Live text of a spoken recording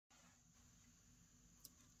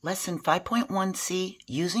Lesson 5.1c,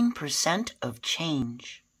 Using Percent of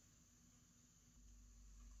Change.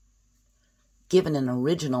 Given an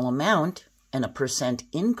original amount and a percent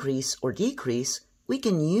increase or decrease, we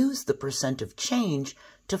can use the percent of change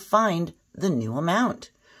to find the new amount.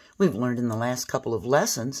 We've learned in the last couple of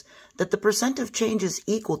lessons that the percent of change is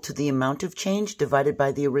equal to the amount of change divided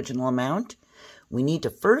by the original amount. We need to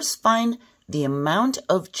first find the amount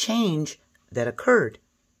of change that occurred.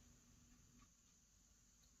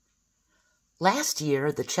 Last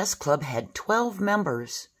year, the chess club had 12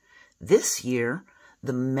 members. This year,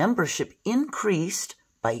 the membership increased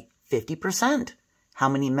by 50%. How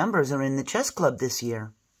many members are in the chess club this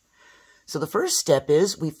year? So the first step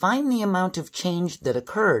is we find the amount of change that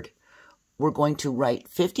occurred. We're going to write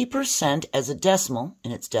 50% as a decimal,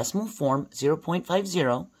 in its decimal form,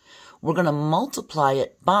 0.50. We're going to multiply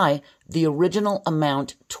it by the original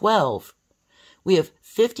amount, 12. We have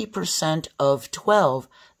 50% of 12.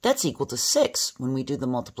 That's equal to 6. When we do the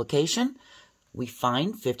multiplication, we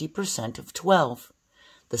find 50% of 12.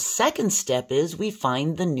 The second step is we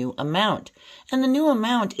find the new amount. And the new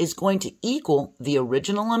amount is going to equal the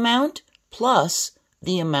original amount plus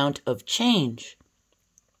the amount of change.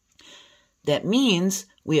 That means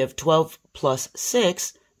we have 12 plus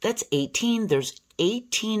 6. That's 18. There's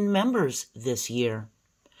 18 members this year.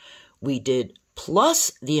 We did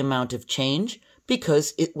plus the amount of change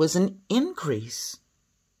because it was an increase.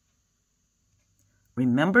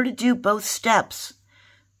 Remember to do both steps.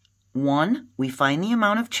 1, we find the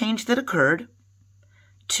amount of change that occurred.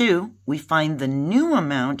 2, we find the new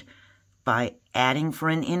amount by adding for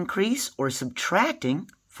an increase or subtracting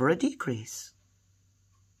for a decrease.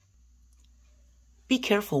 Be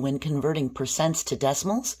careful when converting percents to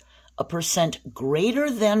decimals. A percent greater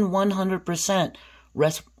than 100%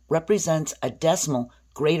 represents a decimal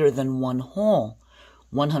greater than 1 whole.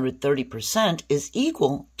 130% is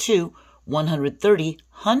equal to 130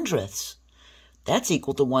 hundredths. That's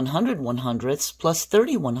equal to 100 100ths plus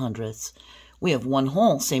 30 100ths. We have 1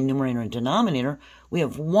 whole, same numerator and denominator. We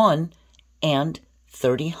have 1 and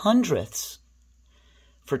 30 hundredths.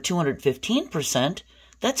 For 215%,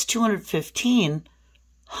 that's 215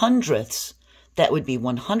 hundredths. That would be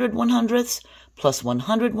 100 100ths plus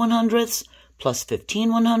 100 100ths plus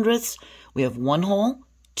 15 100ths. We have 1 whole,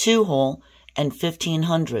 2 whole, and 15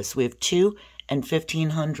 hundredths. We have 2 and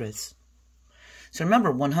 15 hundredths. So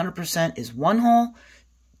remember, 100% is 1 whole,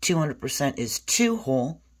 200% is 2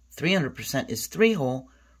 whole, 300% is 3 whole,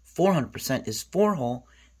 400% is 4 whole,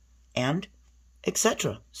 and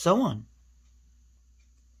etc. So on.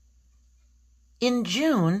 In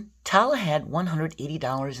June, Tala had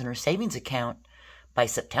 $180 in her savings account. By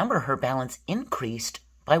September, her balance increased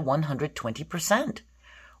by 120%.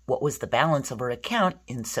 What was the balance of her account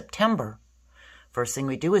in September? First thing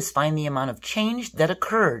we do is find the amount of change that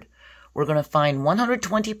occurred. We're going to find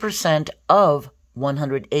 120% of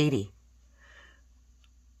 180.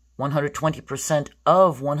 120%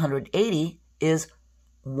 of 180 is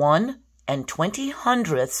 1 and 20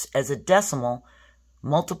 hundredths as a decimal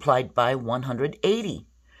multiplied by 180.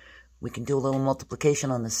 We can do a little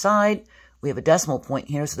multiplication on the side. We have a decimal point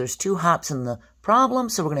here, so there's 2 hops in the problem,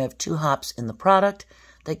 so we're going to have 2 hops in the product.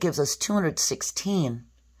 That gives us 216.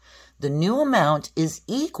 The new amount is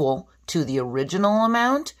equal to the original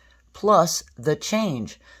amount plus the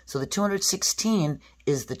change. So the 216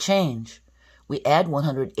 is the change. We add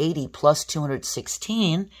 180 plus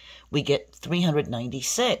 216, we get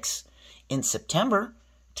 396. In September,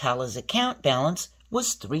 Tala's account balance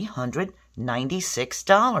was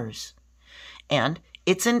 $396. And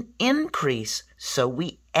it's an increase, so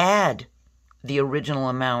we add the original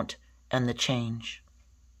amount and the change.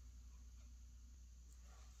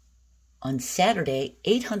 On Saturday,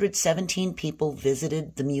 817 people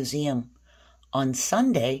visited the museum. On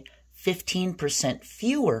Sunday, 15%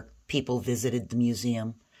 fewer people visited the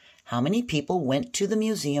museum. How many people went to the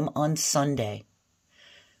museum on Sunday?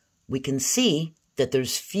 We can see that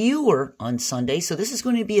there's fewer on Sunday, so this is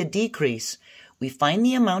going to be a decrease. We find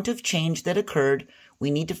the amount of change that occurred.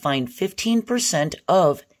 We need to find 15%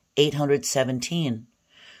 of 817.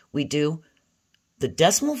 We do the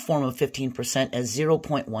decimal form of 15% as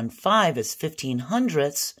 0.15 as 15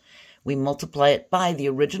 hundredths. We multiply it by the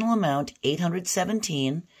original amount,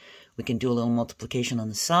 817. We can do a little multiplication on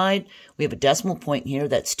the side. We have a decimal point here,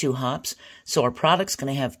 that's 2 hops. So our product's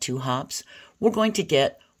going to have 2 hops. We're going to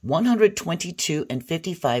get 122 and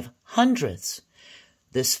 55 hundredths.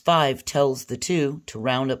 This 5 tells the 2 to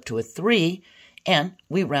round up to a 3, and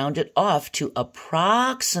we round it off to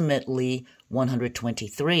approximately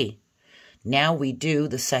 123. Now we do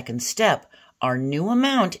the second step. Our new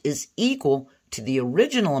amount is equal to the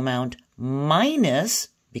original amount minus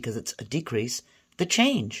because it's a decrease, the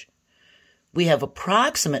change. We have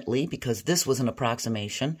approximately, because this was an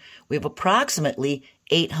approximation, we have approximately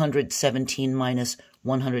 817 minus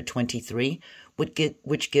 123,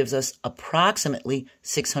 which gives us approximately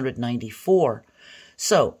 694.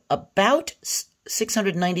 So about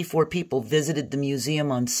 694 people visited the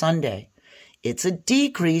museum on Sunday. It's a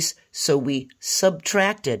decrease, so we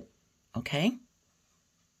subtracted, okay?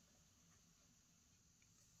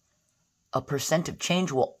 A percent of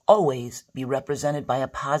change will always be represented by a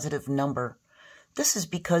positive number. This is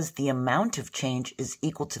because the amount of change is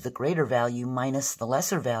equal to the greater value minus the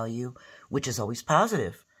lesser value, which is always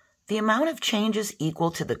positive. The amount of change is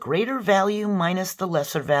equal to the greater value minus the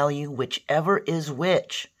lesser value, whichever is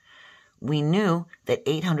which. We knew that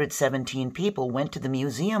 817 people went to the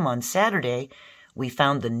museum on Saturday. We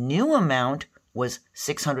found the new amount was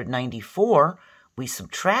 694. We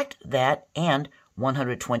subtract that, and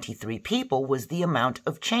 123 people was the amount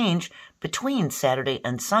of change between Saturday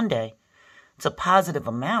and Sunday. It's a positive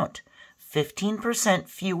amount. 15%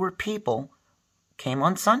 fewer people came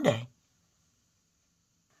on Sunday.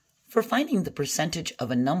 For finding the percentage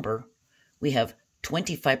of a number, we have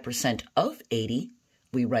 25% of 80.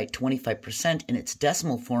 We write 25% in its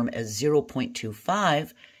decimal form as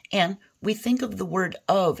 0.25, and we think of the word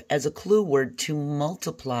of as a clue word to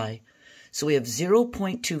multiply. So we have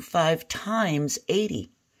 0.25 times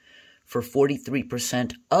 80. For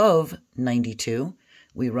 43% of 92,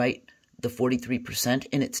 we write the 43%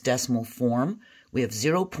 in its decimal form. We have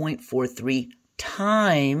 0.43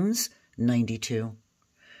 times 92.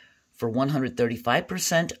 For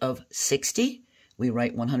 135% of 60, we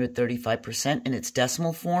write 135% in its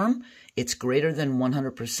decimal form. It's greater than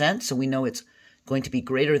 100%, so we know it's going to be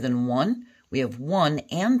greater than 1. We have 1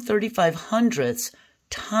 and 35/100ths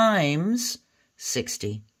times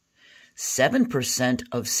 60. 7%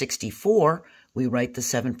 of 64, we write the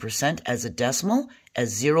 7% as a decimal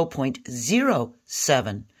as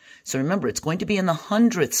 0.07. So remember, it's going to be in the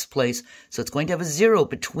hundredths place, so it's going to have a 0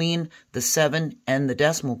 between the 7 and the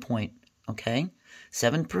decimal point, okay?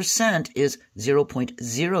 7% is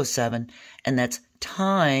 0.07, and that's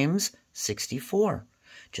times 64.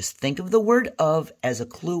 Just think of the word of as a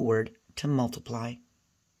clue word to multiply.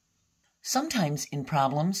 Sometimes in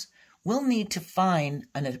problems, we'll need to find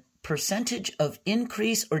a percentage of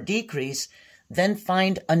increase or decrease, then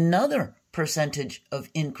find another percentage of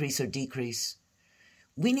increase or decrease.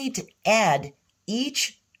 We need to add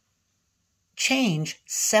each change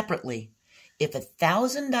separately. If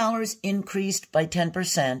 $1,000 increased by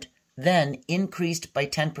 10%, then increased by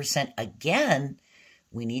 10% again,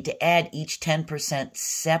 we need to add each 10%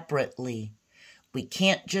 separately. We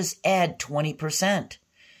can't just add 20%.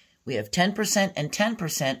 We have 10% and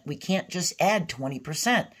 10%. We can't just add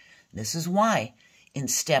 20%. This is why. In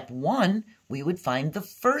step 1, we would find the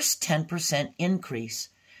first 10% increase.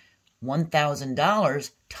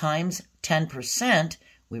 $1,000 times 10%,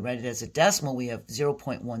 we write it as a decimal, we have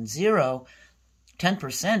 0.10.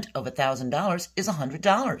 10% of $1,000 is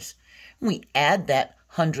 $100. We add that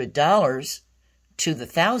 $100 to the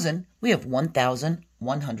 1,000, we have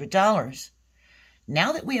 $1,100.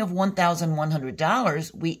 Now that we have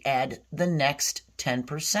 $1,100, we add the next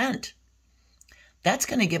 10%. That's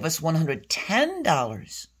going to give us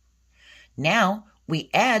 $110. Now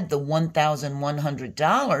we add the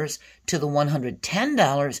 $1,100 to the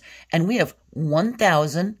 $110, and we have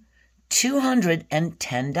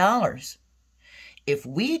 $1,210. If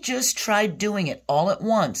we just tried doing it all at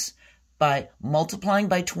once by multiplying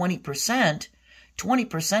by 20%,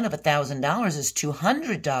 20% of $1,000 is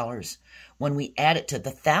 $200. When we add it to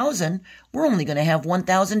the 1,000, we're only going to have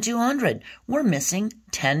 $1,200. We're missing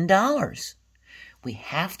 $10. We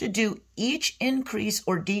have to do each increase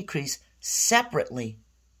or decrease separately.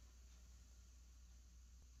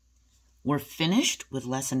 We're finished with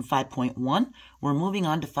lesson 5.1. We're moving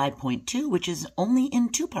on to 5.2, which is only in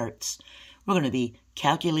 2 parts. We're going to be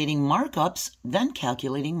calculating markups, then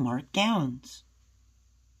calculating markdowns.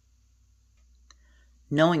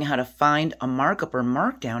 Knowing how to find a markup or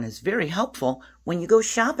markdown is very helpful when you go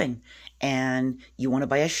shopping and you want to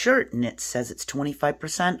buy a shirt and it says it's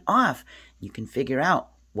 25% off. You can figure out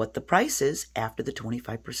what the price is after the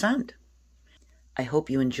 25%. I hope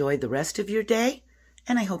you enjoy the rest of your day,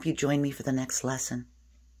 and I hope you join me for the next lesson.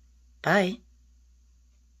 Bye.